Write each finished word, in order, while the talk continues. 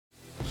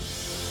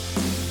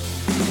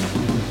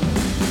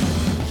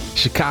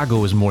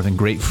Chicago is more than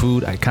great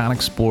food,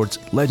 iconic sports,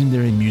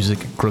 legendary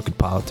music, and crooked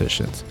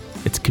politicians.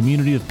 It's a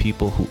community of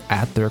people who,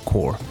 at their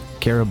core,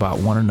 care about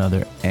one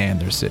another and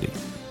their city.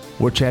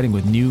 We're chatting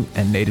with new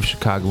and native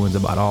Chicagoans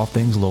about all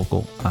things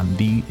local on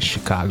the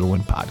Chicagoan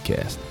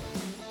Podcast.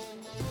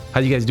 How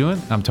you guys doing?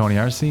 I'm Tony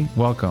Arce.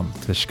 Welcome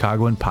to the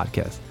Chicagoan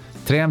Podcast.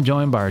 Today I'm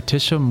joined by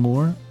Artisha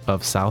Moore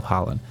of South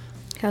Holland.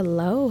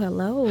 Hello.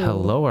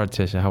 Hello,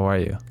 Artisha. How are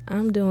you?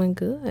 I'm doing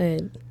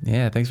good.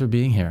 Yeah, thanks for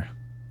being here.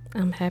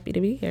 I'm happy to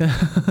be here.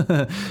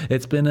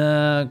 It's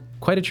been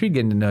quite a treat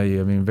getting to know you.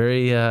 I mean,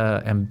 very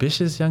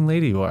ambitious young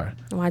lady you are.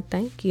 Why,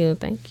 thank you.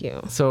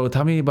 So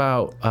tell me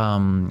about a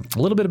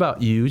little bit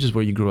about you, just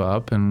where you grew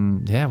up,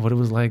 and what it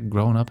was like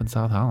growing up in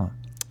South Holland.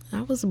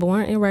 I was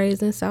born and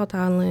raised in South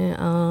Holland.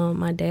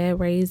 My dad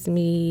raised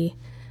me.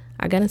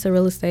 I got into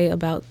real estate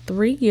about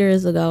 3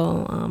 years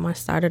ago. I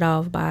started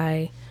off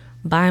by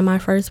buying my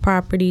first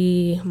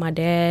property. My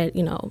dad,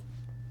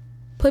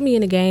 put me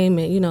in the game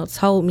and,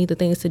 told me the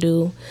things to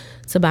do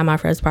to buy my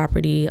first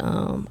property.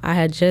 I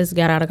had just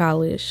got out of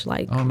college,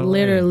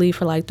 literally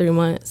for 3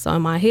 months. So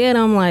in my head,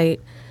 I'm like,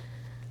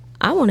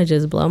 I want to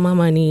just blow my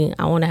money.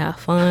 I want to have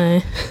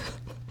fun.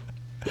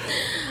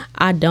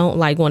 I don't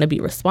want to be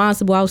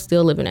responsible. I was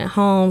still living at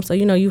home. So,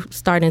 you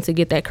starting to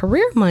get that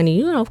career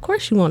money, of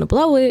course you want to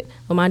blow it.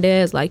 But my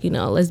dad's like,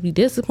 let's be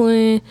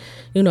disciplined.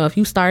 If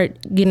you start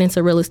getting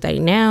into real estate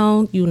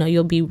now,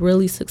 you'll be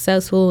really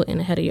successful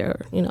and ahead of your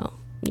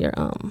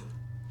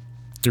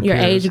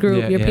age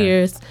group, your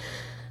peers.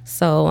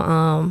 So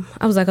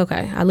I was like,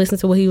 okay. I listened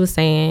to what he was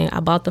saying.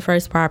 I bought the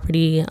first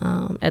property.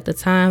 At the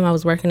time, I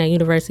was working at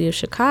University of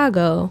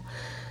Chicago.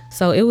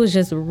 So it was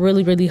just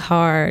really, really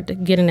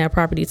hard getting that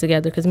property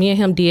together because me and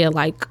him did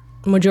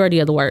majority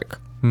of the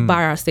work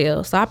by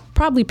ourselves. So I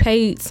probably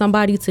paid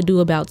somebody to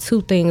do about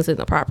 2 things in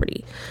the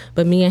property.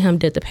 But me and him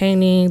did the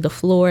painting, the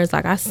floors.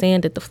 I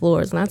sanded the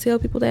floors. And I tell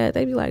people that,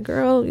 they be like,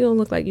 girl, you don't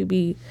look like you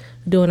be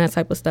doing that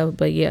type of stuff.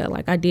 But yeah,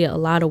 I did a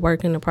lot of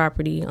work in the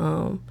property.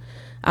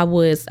 I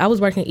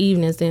was working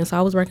evenings then, so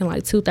I was working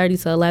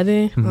 2:30 to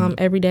 11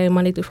 every day,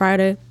 Monday through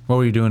Friday. What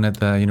were you doing at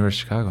the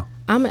University of Chicago?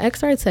 I'm an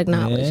X-ray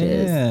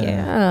technologist.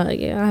 Yeah.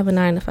 I have a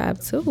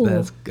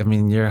 9-to-5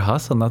 too. You're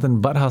hustle,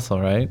 nothing but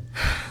hustle, right?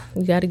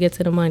 You got to get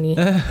to the money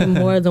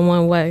more than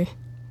one way.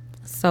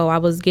 So I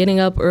was getting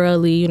up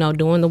early,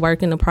 doing the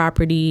work in the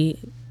property,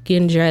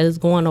 getting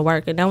dressed, going to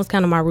work. And that was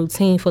kind of my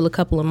routine for a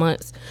couple of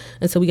months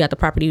until we got the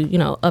property,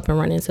 up and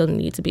running until it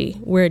needed to be,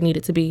 where it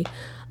needed to be.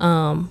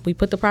 We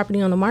put the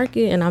property on the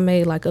market and I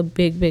made a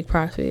big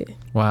profit.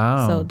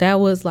 Wow. So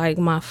that was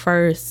my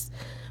first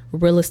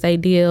real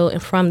estate deal.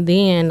 And from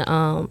then,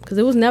 because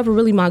it was never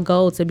really my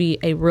goal to be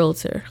a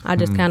realtor. I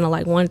just kind of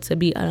wanted to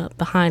be a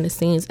behind the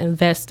scenes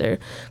investor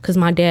because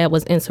my dad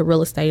was into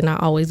real estate and I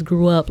always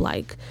grew up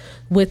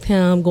with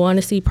him, going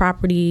to see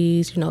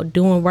properties,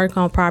 doing work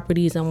on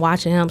properties and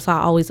watching him. So I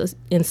always was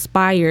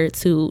inspired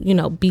to,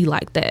 be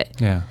like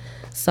that. Yeah.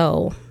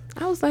 So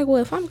I was like,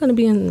 well, if I'm going to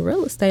be in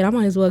real estate, I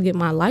might as well get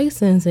my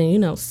license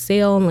and,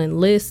 sell and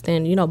list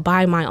and,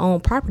 buy my own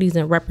properties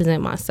and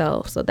represent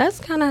myself. So that's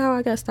kind of how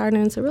I got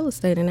started into real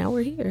estate, and now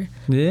we're here.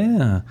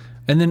 Yeah.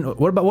 And then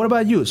what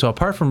about you? So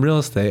apart from real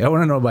estate, I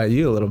want to know about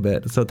you a little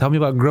bit. So tell me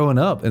about growing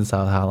up in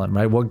South Holland,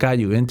 right? What got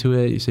you into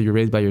it? You said you're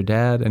raised by your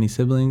dad. Any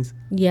siblings?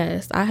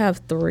 Yes, I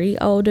have 3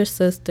 older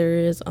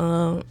sisters.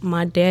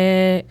 My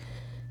dad,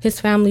 his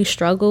family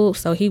struggled,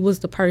 so he was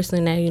the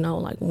person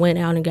that, went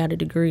out and got a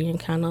degree and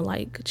kind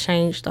of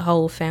changed the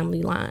whole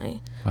family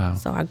line. Wow.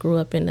 So I grew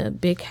up in a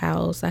big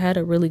house. I had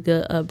a really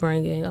good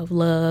upbringing of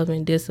love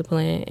and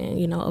discipline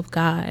and, of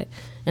God.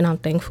 And I'm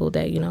thankful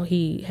that,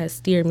 he has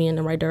steered me in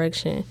the right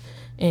direction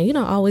and,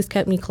 always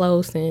kept me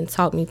close and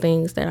taught me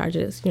things that are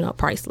just,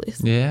 priceless.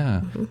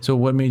 Yeah. Mm-hmm. So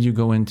what made you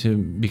go into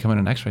becoming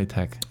an X-ray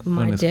tech?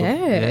 My dad.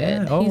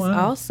 Yeah. Oh, he's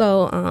wow.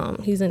 also,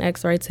 he's an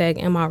X-ray tech,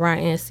 MRI,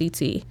 and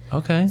CT.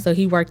 Okay. So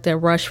he worked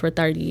at Rush for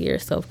 30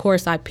 years. So, of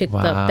course, I picked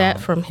up that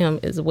from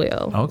him as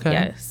well. Okay.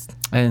 Yes.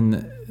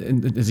 And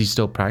is he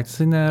still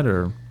practicing that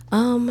or?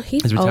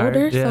 He's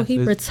older, so he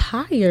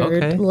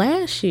retired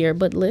last year.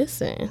 But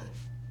listen,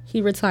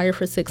 he retired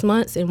for 6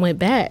 months and went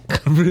back.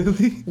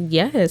 Really?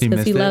 Yes,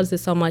 because he loves it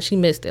so much. He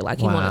missed it.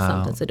 He wanted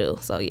something to do.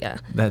 So yeah.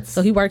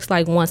 So he works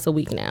once a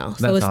week now.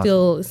 So it's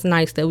awesome. It's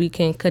nice that we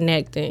can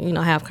connect and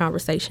have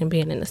conversation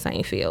being in the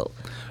same field.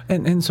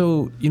 And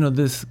so,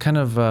 this kind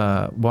of,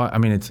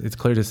 it's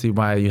clear to see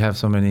why you have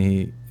so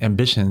many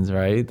ambitions,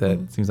 right?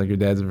 That seems like your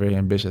dad's a very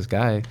ambitious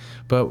guy.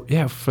 But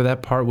yeah, for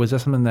that part, was that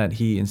something that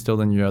he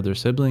instilled in your other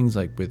siblings,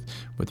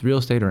 with real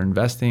estate or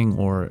investing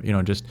or,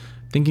 just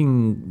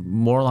thinking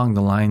more along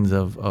the lines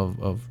of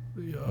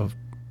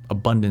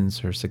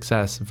abundance or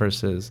success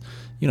versus,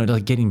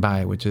 getting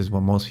by, which is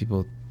what most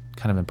people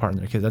kind of impart in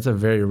their kids. That's a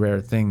very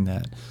rare thing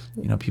that,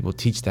 people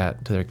teach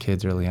that to their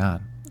kids early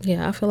on.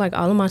 Yeah, I feel like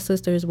all of my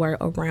sisters were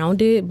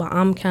around it, but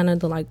I'm kind of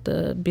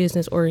the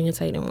business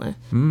orientated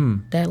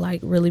one that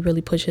like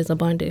really pushes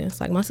abundance.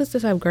 Like my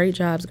sisters have great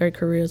jobs, great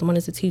careers. One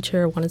is a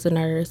teacher, one is a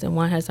nurse, and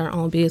one has her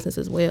own business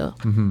as well.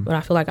 But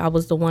I feel like I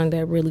was the one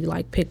that really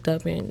like picked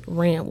up and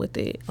ran with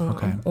it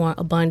on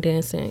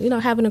abundance. And, you know,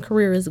 having a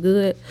career is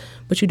good,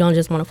 but you don't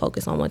just want to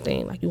focus on one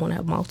thing. Like you want to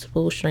have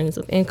multiple streams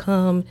of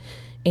income.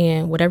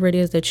 And whatever it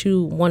is that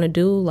you want to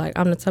do, like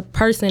I'm the type of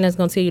person that's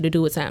going to tell you to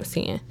do it times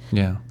 10.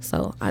 Yeah.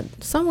 So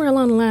somewhere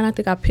along the line, I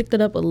think I picked it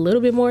up a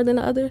little bit more than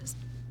the others.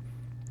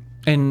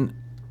 And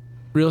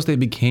real estate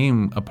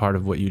became a part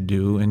of what you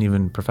do, and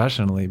even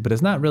professionally, but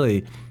it's not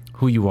really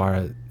who you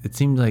are. It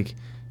seems like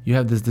you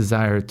have this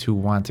desire to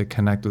want to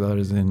connect with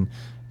others in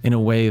a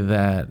way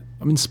that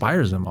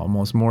inspires them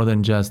almost more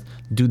than just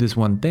do this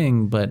one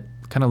thing, but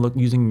kind of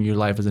using your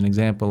life as an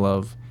example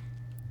of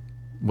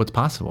what's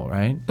possible,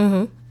 right?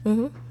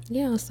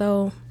 Yeah,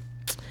 so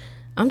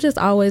I'm just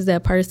always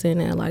that person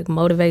that like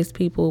motivates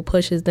people,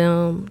 pushes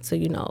them to,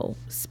 you know,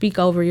 speak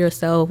over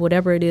yourself.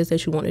 Whatever it is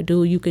that you want to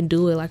do, you can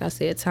do it, like I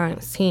said,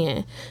 times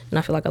 10. And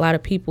I feel like a lot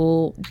of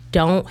people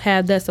don't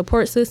have that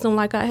support system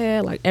like I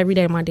had. Like every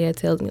day my dad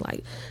tells me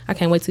like, I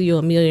can't wait till you're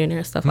a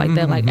millionaire, stuff like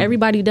that. Like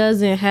everybody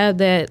doesn't have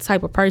that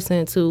type of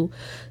person to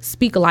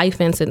speak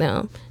life into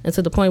them. And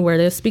to the point where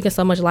they're speaking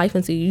so much life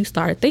into you, you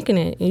start thinking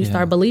it and you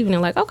start believing it,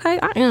 like, okay,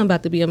 I am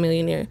about to be a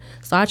millionaire.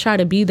 So I try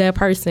to be that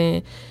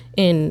person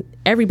in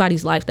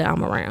everybody's life that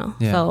I'm around.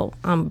 So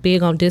I'm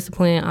big on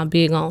discipline. I'm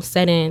big on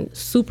setting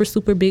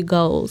super big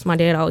goals. My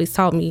dad always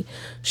taught me,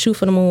 shoot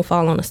for the moon,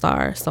 fall on the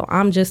stars. So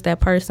I'm just that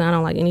person. I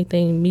don't like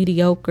anything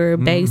mediocre,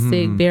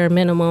 basic, bare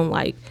minimum.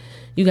 Like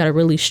you got to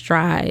really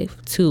strive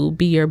to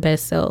be your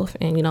best self.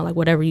 And, you know, like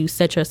whatever you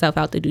set yourself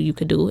out to do, you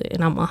could do it.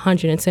 And I'm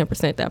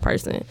 110% that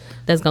person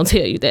that's going to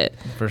tell you that.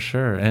 For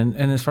sure. And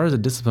as far as the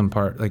discipline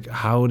part, like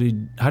how do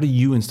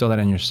you instill that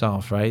in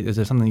yourself, right? Is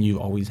that something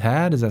you've always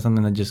had? Is that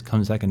something that just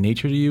comes second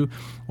nature to you?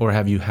 Or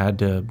have you had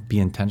to be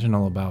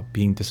intentional about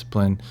being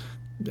disciplined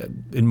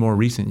in more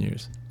recent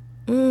years?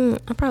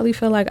 I probably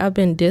feel like I've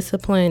been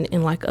disciplined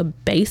in like a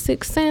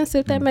basic sense,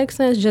 if that makes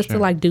sense, just to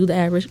like do the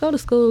average, go to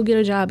school, get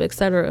a job,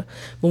 etc.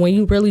 But when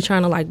you really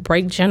trying to like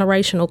break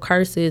generational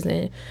curses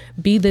and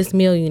be this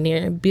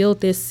millionaire and build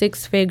this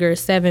 6-figure,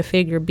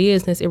 7-figure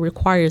business, it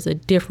requires a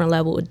different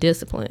level of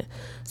discipline.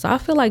 So I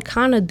feel like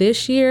kind of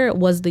this year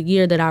was the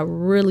year that I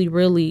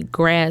really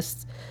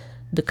grasped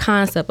the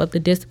concept of the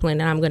discipline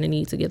that I'm going to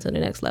need to get to the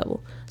next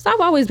level. So I've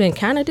always been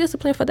kind of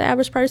disciplined for the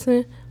average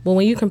person, but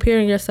when you're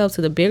comparing yourself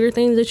to the bigger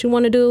things that you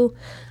want to do,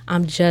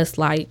 I'm just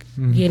like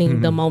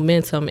getting the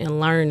momentum and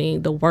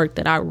learning the work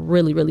that I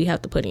really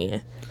have to put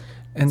in.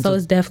 And so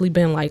it's definitely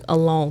been like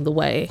along the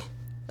way,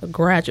 a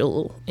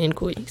gradual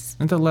increase.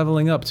 And the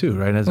leveling up too,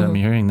 right? As I'm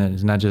hearing that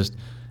it's not just,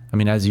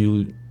 as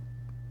you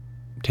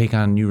take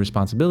on new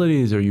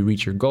responsibilities or you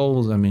reach your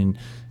goals,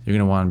 you're going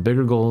to want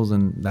bigger goals,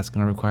 and that's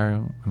going to require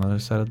another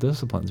set of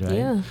disciplines, right?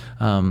 Yeah.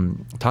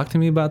 Talk to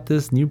me about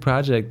this new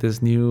project,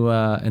 this new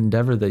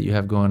endeavor that you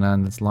have going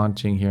on that's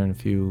launching here in a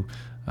few,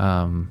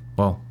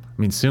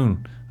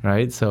 soon,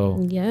 right?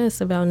 So yes,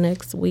 about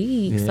next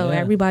week. Yeah. So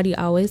everybody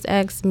always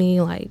asks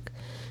me, like,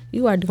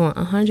 you are doing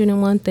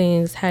 101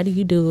 things. How do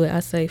you do it? I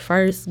say,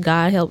 first,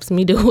 God helps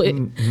me do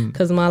it,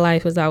 because my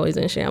life is always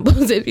in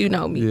shambles, if you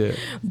know me. Yeah.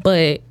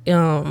 But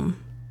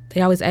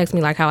they always ask me,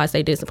 like, how I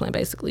stay disciplined,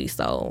 basically.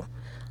 So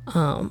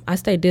I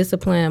stay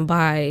disciplined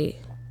by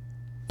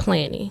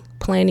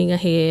planning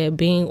ahead,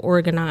 being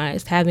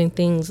organized, having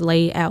things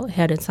laid out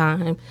ahead of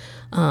time,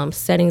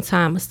 setting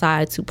time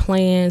aside to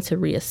plan, to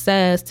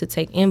reassess, to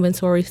take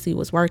inventory, see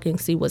what's working,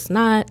 see what's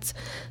not.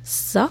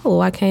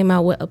 So I came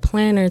out with a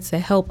planner to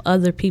help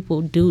other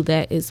people do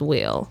that as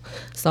well.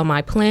 So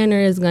my planner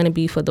is going to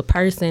be for the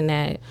person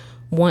that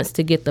wants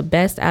to get the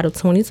best out of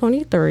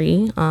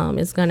 2023.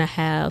 It's going to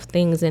have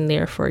things in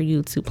there for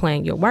you to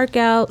plan your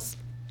workouts,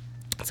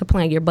 to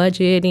plan your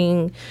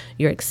budgeting,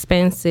 your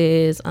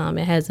expenses.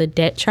 It has a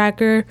debt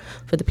tracker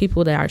for the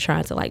people that are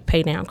trying to like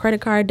pay down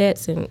credit card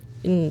debts, and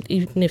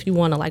even if you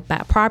want to like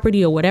buy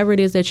property or whatever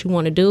it is that you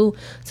want to do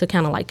to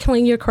kind of like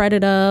clean your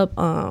credit up.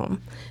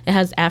 It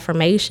has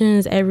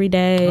affirmations every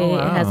day. Oh,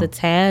 wow. It has a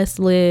task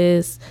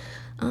list.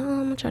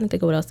 I'm trying to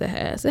think of what else it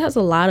has. It has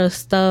a lot of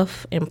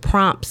stuff and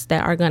prompts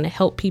that are going to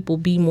help people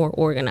be more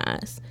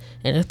organized.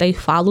 And if they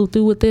follow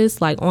through with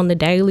this, like on the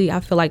daily, I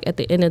feel like at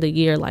the end of the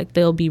year, like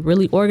they'll be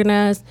really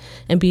organized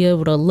and be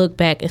able to look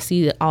back and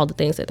see all the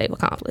things that they've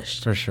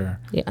accomplished. For sure.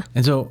 Yeah.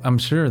 And so I'm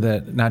sure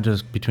that not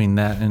just between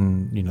that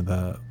and,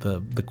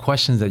 the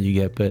questions that you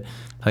get, but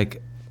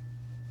like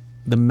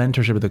the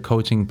mentorship, the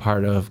coaching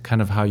part of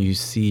kind of how you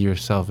see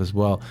yourself as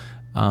well.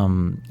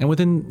 And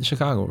within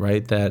Chicago,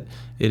 right, that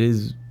it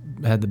is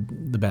had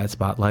the bad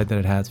spotlight that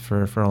it has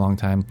for a long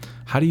time.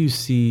 How do you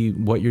see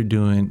what you're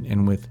doing,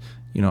 and with,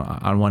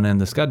 on one end,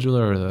 the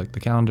scheduler or the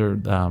calendar,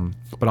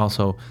 but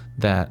also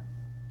that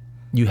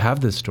you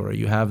have this story,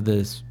 you have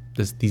this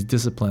these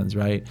disciplines,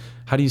 right?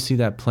 How do you see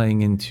that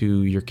playing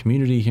into your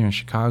community here in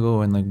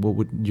Chicago, and like what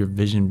would your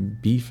vision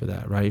be for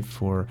that, right?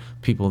 For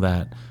people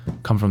that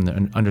come from the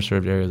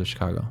underserved areas of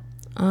Chicago.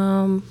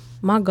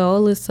 My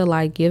goal is to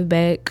like give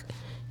back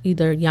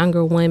either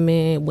younger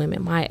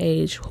women my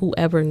age,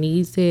 whoever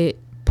needs it,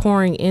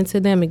 pouring into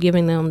them and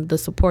giving them the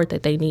support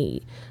that they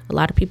need. A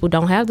lot of people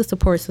don't have the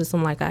support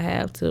system like I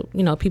have to,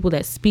 people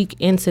that speak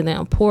into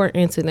them, pour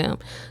into them,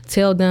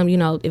 tell them,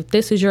 if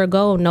this is your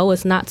goal, no,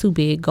 it's not too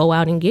big, go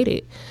out and get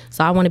it.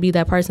 So I want to be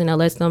that person that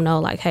lets them know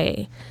like,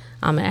 hey,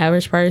 I'm an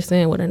average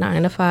person with a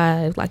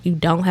 9-to-5. Like, you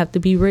don't have to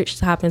be rich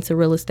to hop into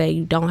real estate.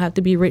 You don't have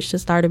to be rich to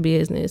start a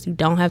business. You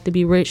don't have to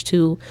be rich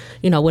to,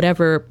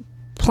 whatever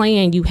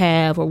plan you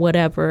have or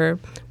whatever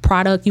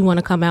product you want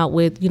to come out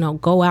with,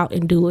 go out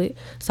and do it.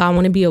 So I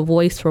want to be a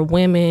voice for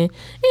women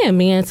and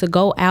men to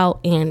go out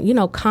and,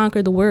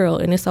 conquer the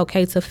world. And it's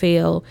okay to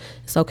fail.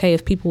 It's okay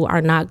if people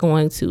are not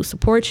going to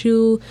support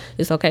you.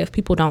 It's okay if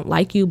people don't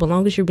like you, but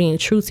long as you're being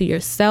true to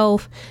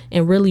yourself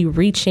and really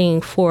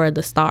reaching for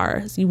the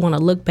stars. You want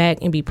to look back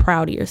and be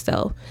proud of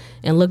yourself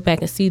and look back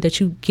and see that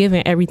you've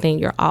given everything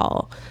your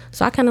all.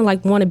 So I kind of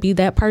like want to be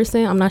that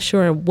person. I'm not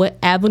sure what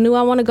avenue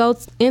I want to go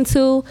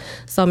into.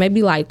 So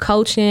maybe like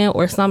coaching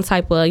or some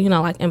type of,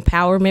 like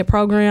empowerment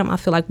program, I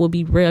feel like will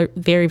be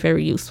very,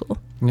 very useful.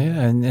 Yeah.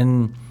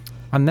 And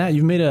on that,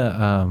 you've made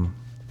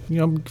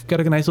you've got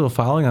a nice little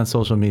following on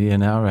social media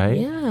now, right?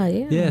 Yeah.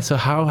 Yeah. So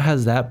how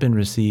has that been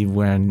received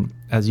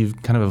as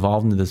you've kind of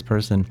evolved into this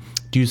person?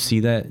 Do you see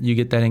that you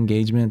get that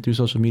engagement through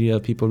social media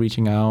of people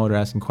reaching out or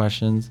asking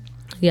questions?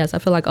 Yes, I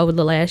feel like over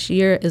the last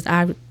year, as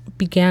I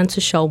began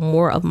to show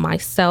more of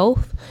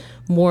myself,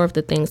 more of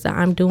the things that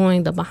I'm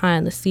doing, the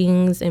behind the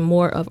scenes, and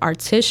more of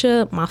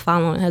Artisha, my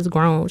following has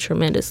grown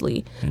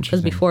tremendously.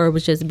 Because before it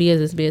was just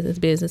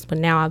business, but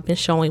now I've been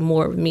showing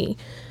more of me.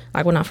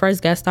 Like when I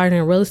first got started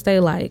in real estate,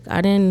 like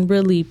I didn't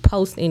really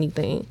post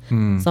anything.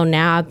 So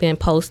now I've been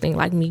posting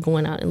like me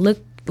going out and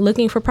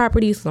looking for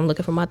properties. So I'm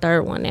looking for my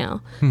third one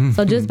now.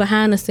 So just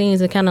behind the scenes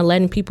and kind of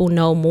letting people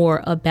know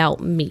more about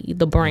me,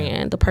 the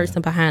brand, the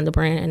person behind the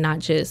brand, and not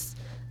just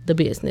the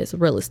business,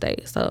 real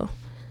estate. So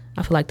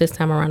I feel like this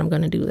time around I'm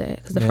going to do that.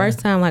 Because the first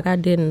time, like I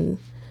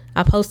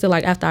posted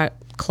like after I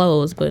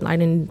closed, but I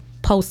didn't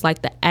post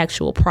like the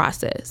actual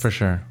process. For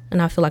sure.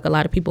 And I feel like a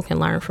lot of people can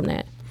learn from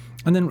that.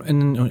 And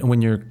then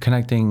when you're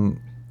connecting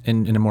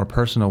in a more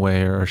personal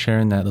way or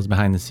sharing those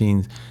behind the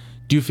scenes,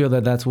 do you feel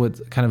that that's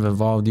what kind of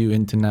evolved you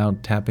into now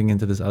tapping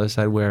into this other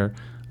side where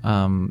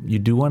you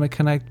do want to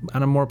connect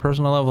on a more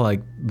personal level?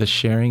 Like the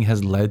sharing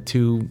has led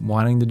to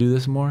wanting to do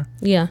this more?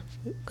 Yeah.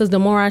 Because the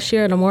more I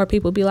share, the more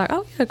people be like,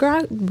 oh, yeah, girl,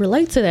 I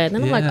relate to that.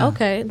 And I'm like,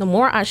 okay, the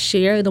more I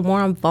share, the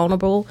more I'm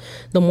vulnerable,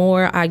 the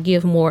more I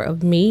give more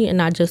of me and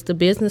not just the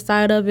business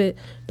side of it,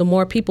 the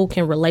more people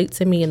can relate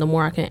to me and the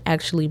more I can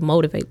actually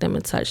motivate them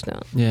and touch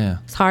them. Yeah.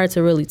 It's hard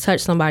to really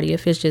touch somebody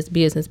if it's just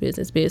business.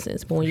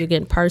 But when you're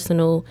getting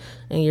personal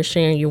and you're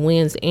sharing your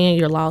wins and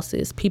your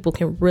losses, people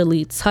can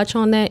really touch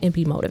on that and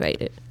be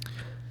motivated.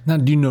 Now,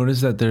 do you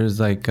notice that there's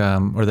like,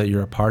 or that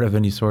you're a part of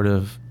any sort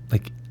of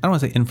like, I don't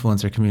want to say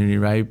influencer community,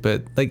 right?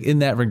 But like in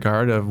that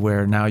regard of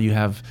where now you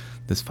have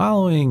this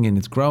following and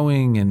it's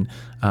growing and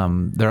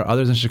there are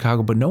others in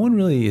Chicago, but no one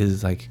really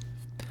is like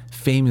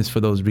famous for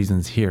those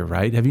reasons here,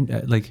 right? Have you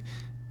like,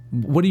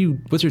 what's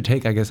your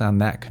take, I guess, on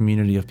that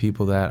community of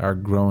people that are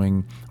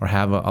growing or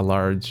have a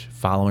large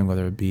following,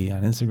 whether it be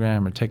on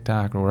Instagram or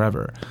TikTok or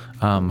wherever?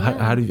 How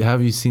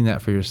have you seen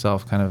that for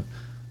yourself kind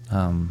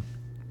of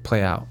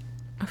play out?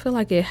 I feel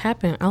like it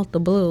happened out the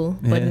blue.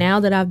 But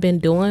now that I've been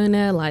doing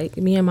that, like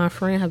me and my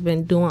friend have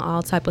been doing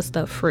all type of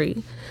stuff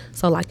free.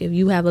 So like if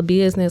you have a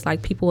business,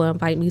 like people will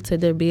invite me to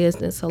their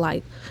business to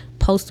like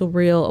post a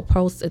reel or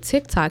post a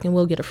TikTok and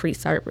we'll get a free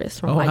service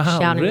from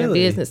shouting their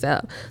business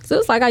out. So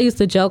it's like I used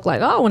to joke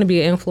like, oh, I want to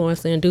be an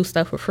influencer and do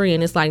stuff for free.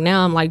 And it's like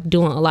now I'm like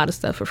doing a lot of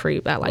stuff for free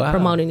about like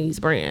promoting these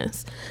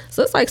brands.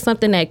 So it's like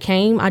something that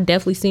came. I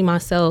definitely see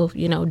myself,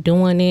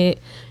 doing it,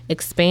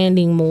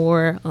 expanding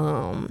more,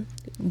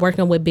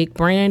 working with big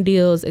brand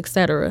deals,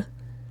 etc.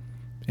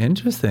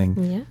 Interesting.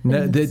 Yeah.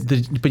 No,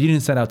 but you didn't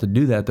set out to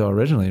do that though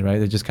originally,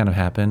 right? It just kind of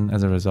happened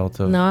as a result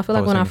of. No, I feel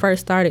like when I first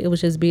started, it was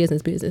just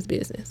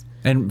business.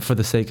 And for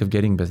the sake of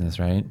getting business,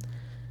 right?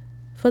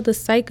 For the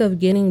sake of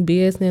getting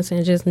business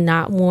and just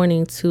not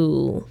wanting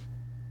to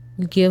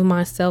give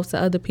myself to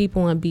other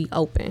people and be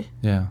open.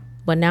 Yeah.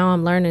 But now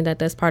I'm learning that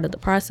that's part of the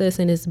process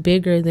and it's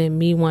bigger than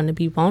me wanting to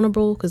be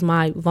vulnerable because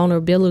my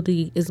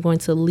vulnerability is going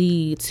to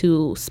lead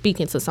to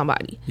speaking to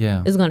somebody.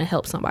 Yeah. It's going to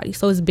help somebody.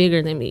 So it's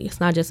bigger than me. It's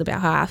not just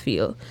about how I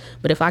feel.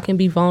 But if I can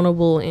be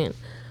vulnerable and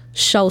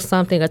show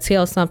something or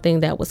tell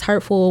something that was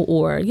hurtful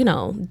or,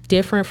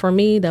 different for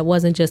me, that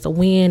wasn't just a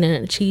win and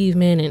an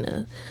achievement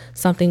and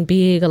something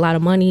big, a lot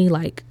of money,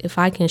 like if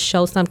I can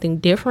show something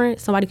different,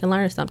 somebody can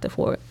learn something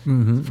from it.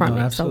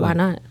 Absolutely. So why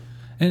not?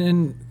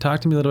 And talk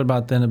to me a little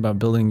bit about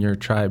building your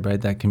tribe,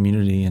 right? That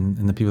community and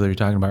the people that you're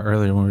talking about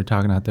earlier when we were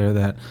talking out there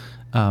that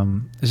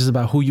it's just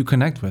about who you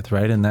connect with,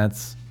 right? And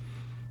that's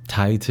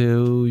tied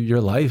to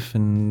your life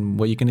and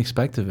what you can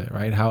expect of it,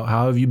 right? How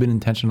have you been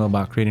intentional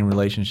about creating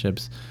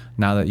relationships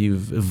now that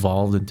you've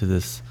evolved into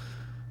this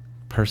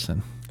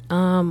person?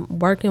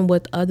 Working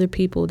with other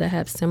people that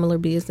have similar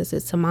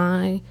businesses to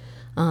mine,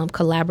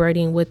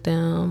 collaborating with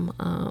them,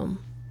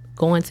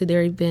 going to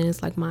their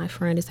events. Like my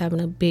friend is having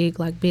a big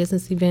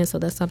business event, so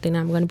that's something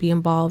I'm going to be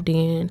involved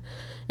in.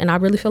 And I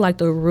really feel like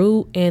the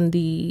root and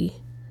the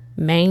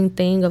main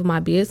thing of my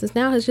business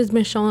now has just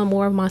been showing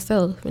more of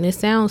myself. And it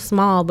sounds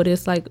small, but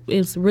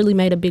it's really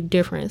made a big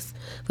difference,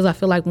 because I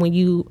feel like when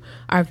you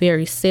are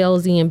very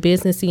salesy and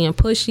businessy and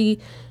pushy,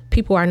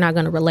 people are not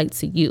going to relate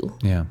to you.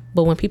 Yeah.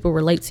 But when people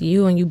relate to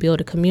you and you build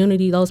a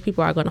community, those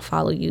people are going to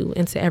follow you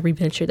into every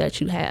venture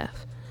that you have,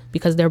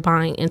 because they're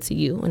buying into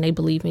you and they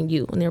believe in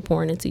you and they're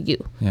pouring into you.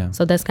 Yeah.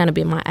 So that's kind of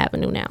been my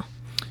avenue now.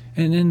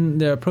 And then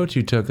the approach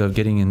you took of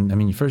getting in, I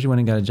mean, first you went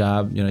and got a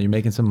job, you're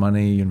making some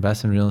money, you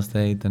invest in real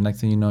estate. The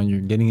next thing you know, you're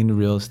getting into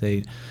real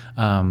estate.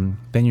 Then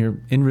you're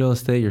in real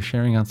estate, you're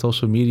sharing on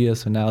social media.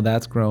 So now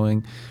that's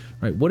growing,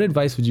 right? What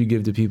advice would you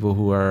give to people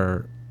who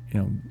are,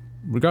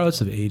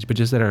 regardless of age, but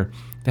just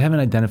they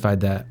haven't identified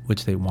that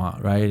which they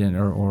want, right?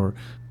 And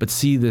but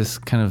see this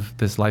kind of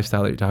this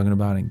lifestyle that you're talking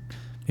about, and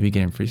maybe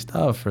getting free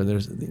stuff, or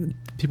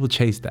people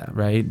chase that,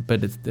 right?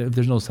 But if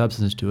there's no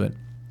substance to it,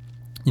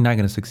 you're not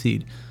going to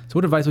succeed. So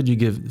what advice would you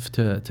give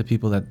to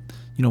people that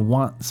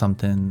want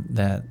something,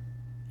 that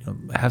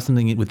have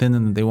something within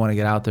them that they want to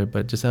get out there,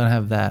 but just don't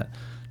have that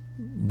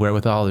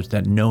wherewithal, there's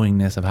that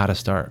knowingness of how to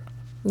start?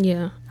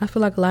 Yeah, I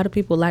feel like a lot of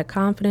people lack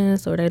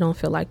confidence, or they don't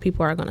feel like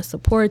people are going to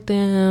support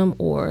them.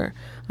 Or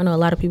I know a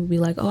lot of people be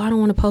like, oh, I don't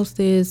want to post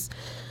this,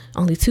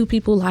 only 2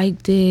 people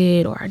liked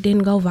it, or I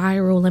didn't go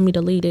viral, let me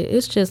delete it.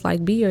 It's just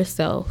like, be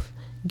yourself,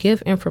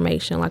 give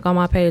information. Like on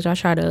my page, I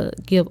try to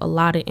give a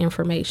lot of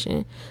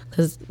information,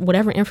 because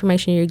whatever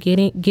information you're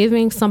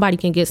giving, somebody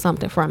can get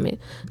something from it.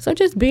 So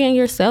just being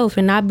yourself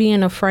and not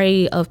being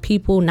afraid of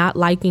people not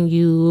liking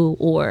you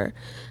or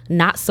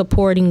not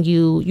supporting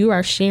you. You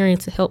are sharing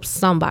to help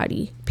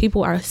somebody.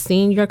 People are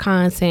seeing your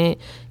content.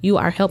 You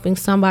are helping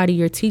somebody.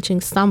 You're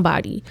teaching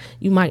somebody.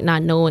 You might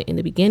not know it in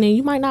the beginning.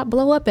 You might not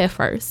blow up at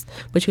first,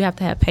 but you have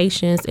to have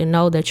patience and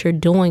know that you're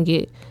doing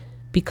it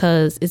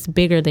because it's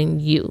bigger than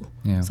you.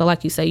 Yeah. So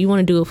like you say, you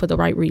want to do it for the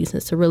right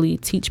reasons, to really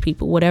teach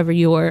people. Whatever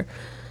your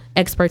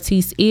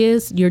expertise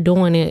is, you're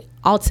doing it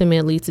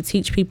ultimately to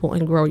teach people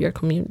and grow your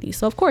community.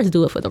 So of course,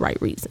 do it for the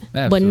right reason.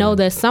 Absolutely. But know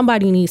that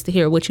somebody needs to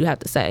hear what you have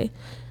to say.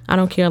 I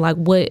don't care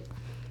what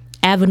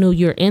avenue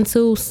you're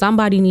into,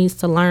 somebody needs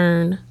to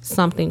learn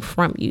something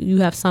from you. You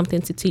have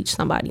something to teach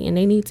somebody and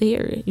they need to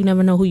hear it. You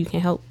never know who you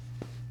can help.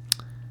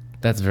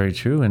 That's very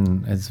true,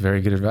 and it's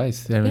very good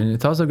advice. I mean,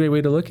 it's also a great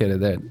way to look at it,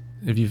 that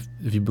if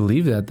you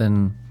believe that,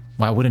 then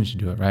why wouldn't you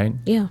do it, right?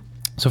 Yeah.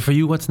 So for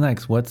you, what's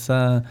next? What's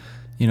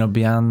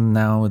beyond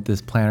now with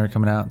this planner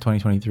coming out in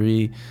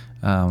 2023?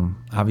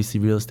 Obviously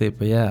real estate,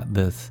 but yeah,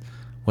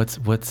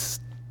 what's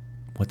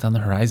on the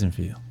horizon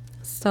for you?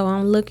 So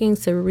I'm looking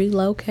to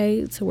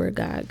relocate to where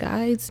God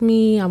guides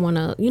me. I want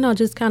to,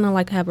 just kind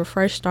of have a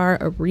fresh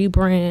start, a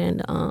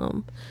rebrand.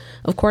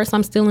 Of course,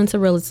 I'm still into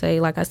real estate.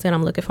 Like I said,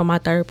 I'm looking for my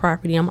 3rd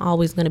property. I'm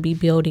always going to be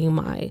building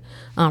my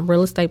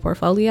real estate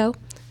portfolio.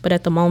 But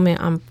at the moment,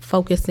 I'm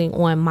focusing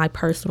on my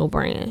personal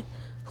brand.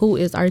 Who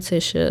is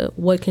Artisha?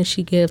 What can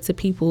she give to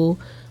people?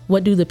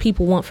 What do the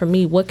people want from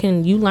me? What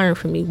can you learn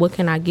from me? What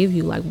can I give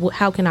you?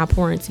 How can I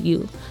pour into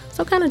you?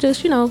 So kind of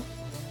just,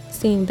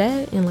 seeing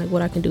that and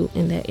what I can do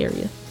in that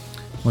area.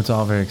 Well, it's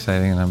all very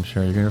exciting, and I'm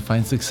sure you're going to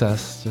find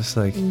success just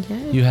like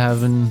Yes. you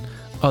have in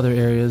other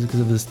areas because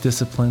of this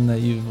discipline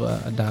that you've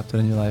adopted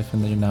in your life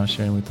and that you're now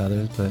sharing with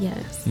others. But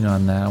Yes.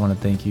 On that, I want to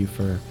thank you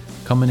for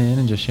coming in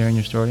and just sharing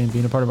your story and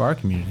being a part of our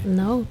community.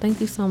 No, thank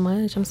you so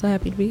much. I'm so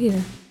happy to be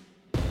here.